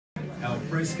Al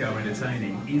fresco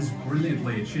entertaining is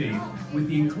brilliantly achieved with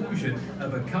the inclusion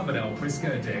of a covered al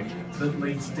fresco deck that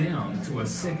leads down to a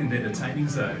second entertaining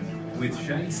zone with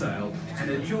shade sail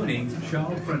and adjoining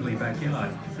child-friendly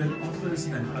backyard that offers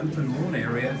an open lawn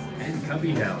area and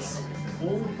cubby house.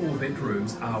 All 4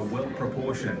 bedrooms are well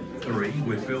proportioned, 3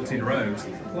 with built-in robes,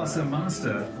 plus a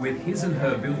master with his and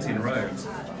her built-in robes,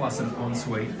 plus an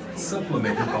ensuite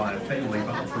supplemented by a family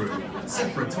bathroom,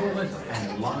 separate toilet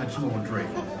and large laundry.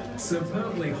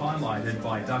 Superbly highlighted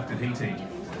by ducted heating,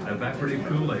 evaporative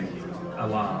cooling,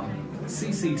 alarm,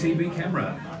 CCTV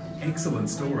camera,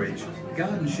 excellent storage,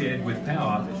 garden shed with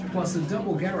power, plus a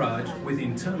double garage with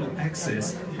internal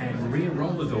access and rear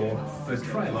roller door for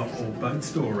trailer or boat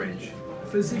storage.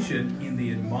 Positioned in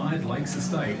the admired Lakes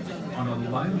Estate on a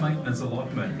low maintenance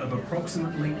allotment of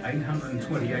approximately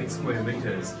 828 square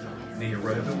metres near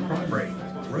Rowville Primary,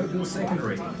 Rowville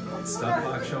Secondary, Stud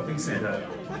Park Shopping Centre,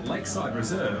 Lakeside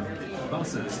Reserve,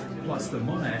 buses, plus the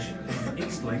Monash and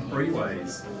Eastlink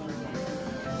freeways.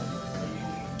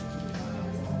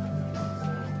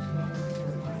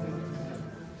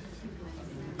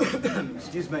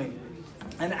 Excuse me.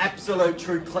 An absolute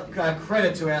true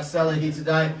credit to our seller here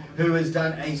today, who has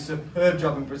done a superb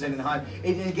job in presenting the home.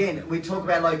 And again, we talk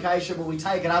about location, but we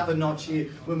take it up a notch here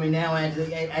when we now add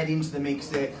into the mix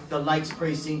there the Lakes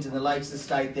Precinct and the Lakes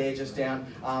Estate there, just down,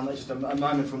 just a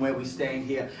moment from where we stand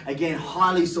here. Again,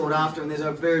 highly sought after, and there's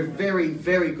a very, very,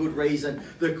 very good reason.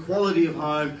 The quality of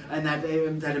home and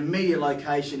that immediate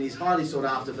location is highly sought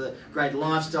after for the great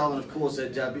lifestyle, and of course,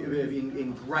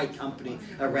 in great company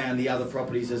around the other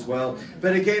properties as well.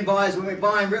 But again, buyers, when we're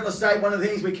buying real estate, one of the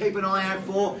things we keep an eye out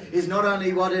for is not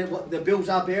only what the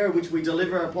built-up area, which we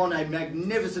deliver upon a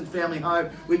magnificent family home,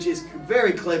 which is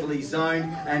very cleverly zoned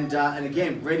and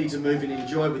again ready to move and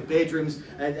enjoy, with bedrooms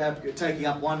taking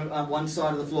up one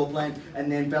side of the floor plan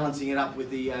and then balancing it up with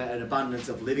an abundance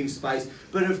of living space.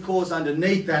 But of course,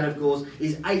 underneath that, of course,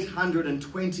 is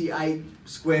 828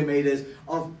 square metres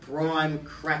of prime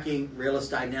cracking real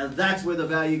estate. Now that's where the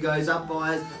value goes up,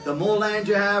 buyers. The more land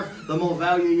you have, the more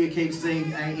value you keep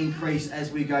seeing increase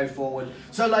as we go forward.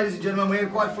 So ladies and gentlemen, we're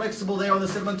quite flexible there on the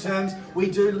settlement terms.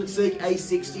 We do seek a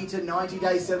 60 to 90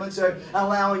 day settlement, so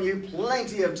allowing you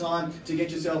plenty of time to get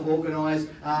yourself organised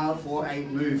for a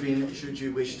move-in should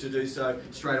you wish to do so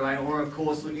straight away. Or of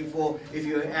course, looking for, if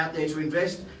you're out there to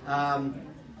invest,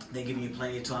 they're giving you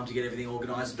plenty of time to get everything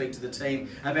organised. Speak to the team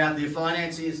about their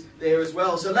finances there as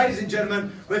well. So ladies and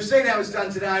gentlemen, we've seen how it's done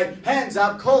today. Hands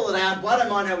up, call it out. I don't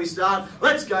mind how we start.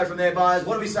 Let's go from there, buyers.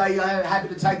 What do we say? Happy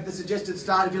to take the suggested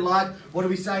start if you like. What do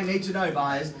we say? Need to know,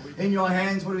 buyers. In your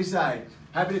hands, what do we say?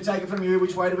 Happy to take it from you.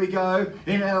 Which way do we go?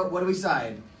 What do we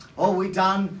say? All we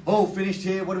done? All finished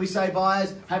here? What do we say,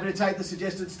 buyers? Happy to take the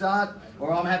suggested start?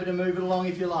 Or I'm happy to move it along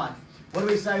if you like. What do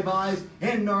we say, buyers?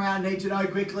 In or around, need to know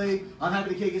quickly. I'm happy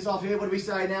to kick us off here. What do we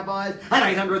say now, buyers? At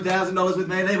 $800,000 with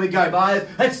me. There we go, buyers.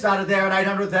 Let's start it there at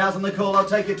 $800,000. The call, I'll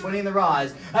take you 20 in the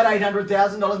rise. At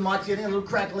 $800,000, Mike's getting a little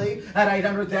crackly. At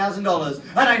 $800,000.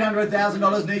 At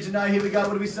 $800,000, need to know. Here we go.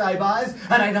 What do we say, buyers?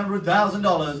 At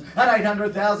 $800,000. At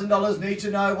 $800,000, need to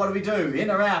know. What do we do? In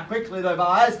or out? Quickly, though,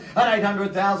 buyers. At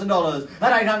 $800,000.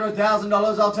 At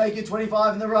 $800,000, I'll take you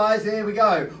 25 in the rise. There we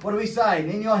go. What do we say?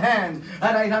 In your hand.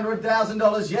 At $800,000.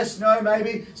 Yes, no,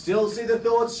 maybe. Still see the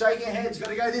thoughts, shaking your heads, got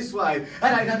to go this way.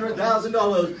 At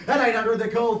 $800,000. At $800,000 the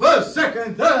call. First,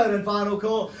 second, third and final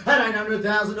call. At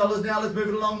 $800,000 now, let's move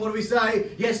it along. What do we say?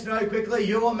 Yes, no, quickly,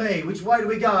 you or me. Which way do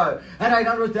we go? At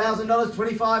 $800,000,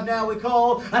 25 now we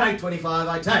call. At $825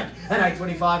 I take. At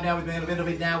 $825 now with me a little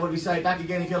bit now. What do we say? Back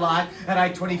again if you like.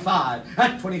 At $825.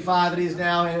 At $25 it is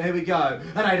now. Here we go.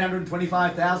 At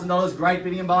 $825,000, great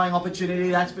bidding and buying opportunity,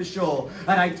 that's for sure.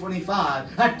 At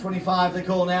 $825. At $25 the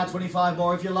call now, 25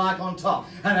 more if you like on top.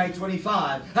 At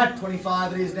 $825. At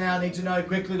 $25 it is now. Need to know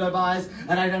quickly though, buyers.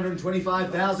 At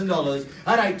 $825,000.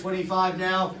 At $825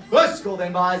 now. First call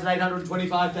then, buyers, at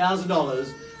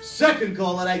 $825,000. Second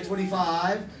call at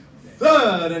 $825.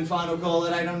 Third and final call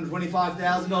at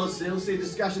 $825,000. Still see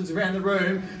discussions around the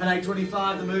room. At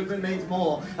 $825, the movement means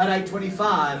more. At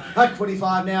 $825. At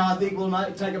 $25 now, I think we'll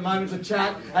take a moment to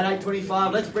chat. At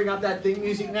 $825, let's bring up that theme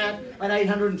music, Nat. At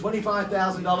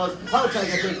 $825,000, I'll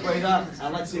take a quick breather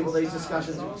and let's see what these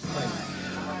discussions explain.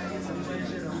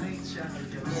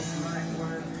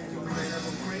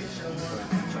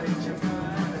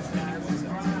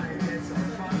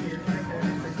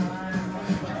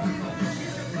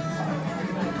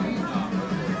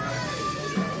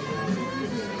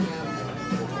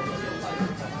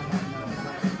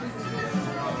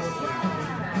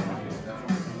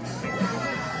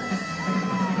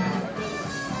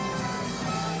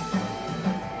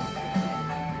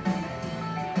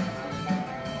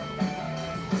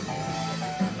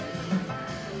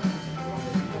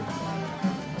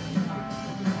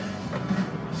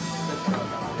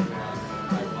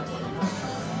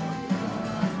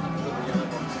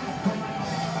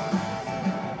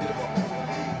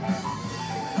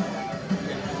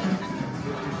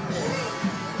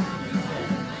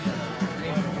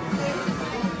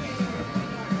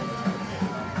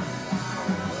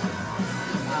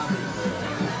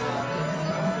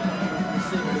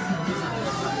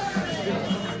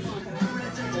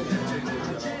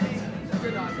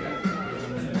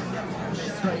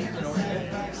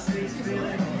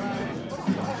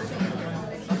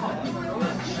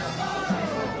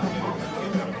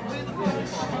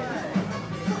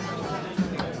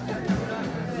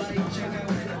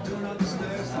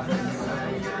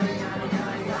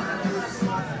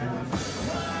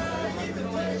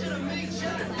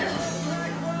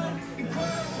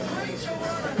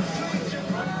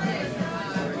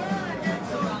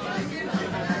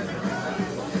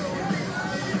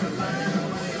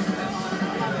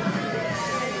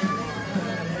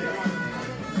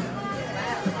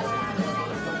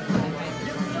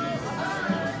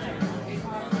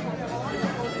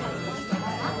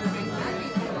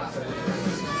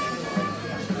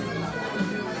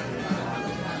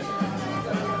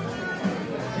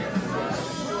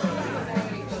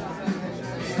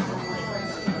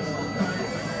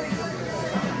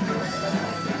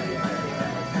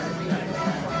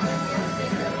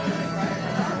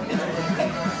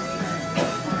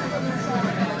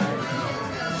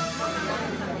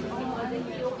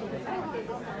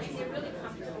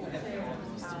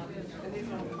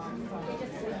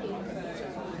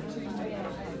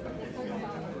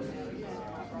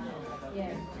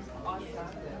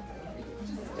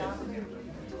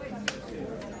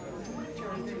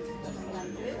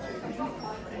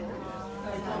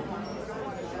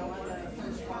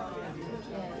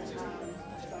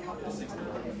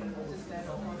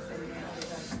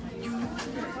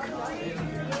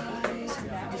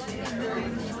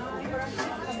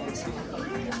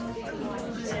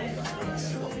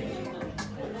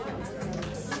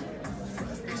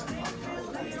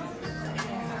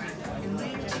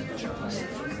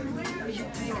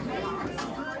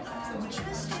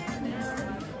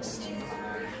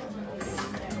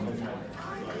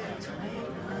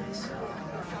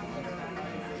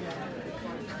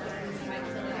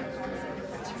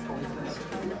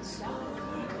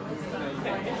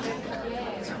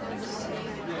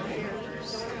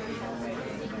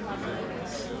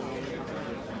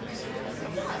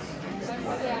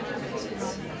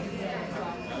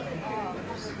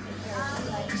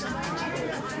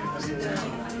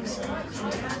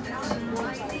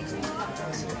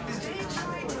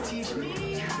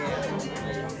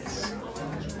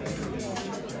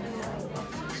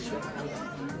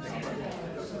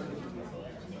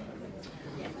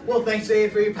 Well, thanks there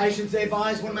for your patience there,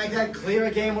 buyers. Want to make that clear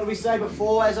again. What did we say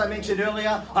before? As I mentioned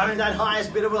earlier, only that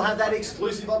highest bidder will have that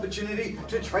exclusive opportunity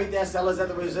to treat their sellers at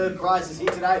the reserve prices here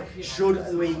today,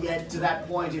 should we get to that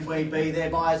point, if we be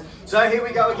there, buyers. So here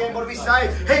we go again. What do we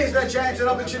say? Here's the chance and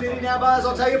opportunity now, buyers.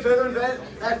 I'll tell you further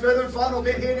and final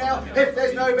bid here now. If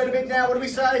there's no better bid now, what do we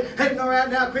say? Heading around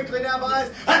now quickly now,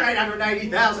 buyers. At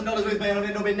 $880,000 with me on a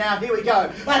middle bid now. Here we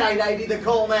go. At $880 the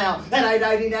call now. At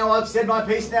 $880 now, I've said my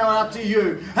piece now, and up to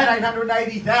you. At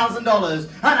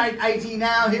 $880,000. At $880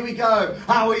 now, here we go.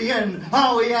 Are we in?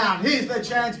 Are we out? Here's the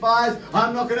chance, buyers.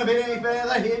 I'm not going to bid any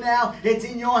further here now. It's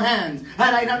in your hands.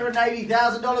 At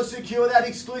 $880,000, secure that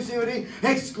exclusivity,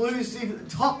 exclusive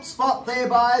top spot there,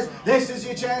 buyers. This is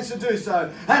your chance to do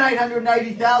so. At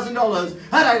 $880,000.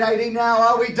 At $880 now,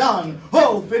 are we done?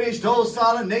 All finished, all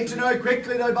silent. Need to know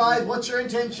quickly though, buyers, what's your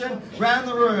intention? Round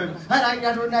the room. At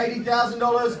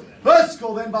 $880,000. First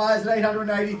call then, buyers, at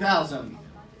 $880,000.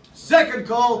 Second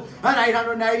call at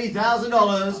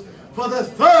 $880,000. For the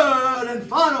third and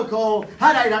final call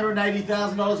at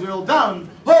 $880,000. We're all done.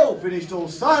 All finished, all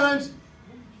silent.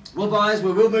 Well, buyers,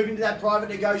 we will move into that private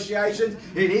negotiations.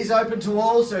 It is open to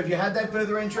all, so if you have that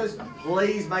further interest,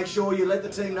 please make sure you let the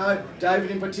team know,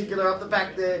 David in particular up the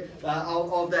back there,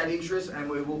 of that interest, and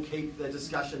we will keep the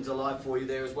discussions alive for you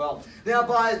there as well. Now,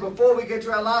 buyers, before we get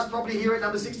to our last property here at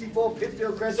number 64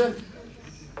 Pitfield Crescent,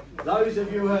 those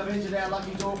of you who have entered our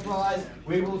lucky door prize,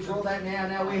 we will draw that now.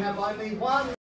 Now, we have only one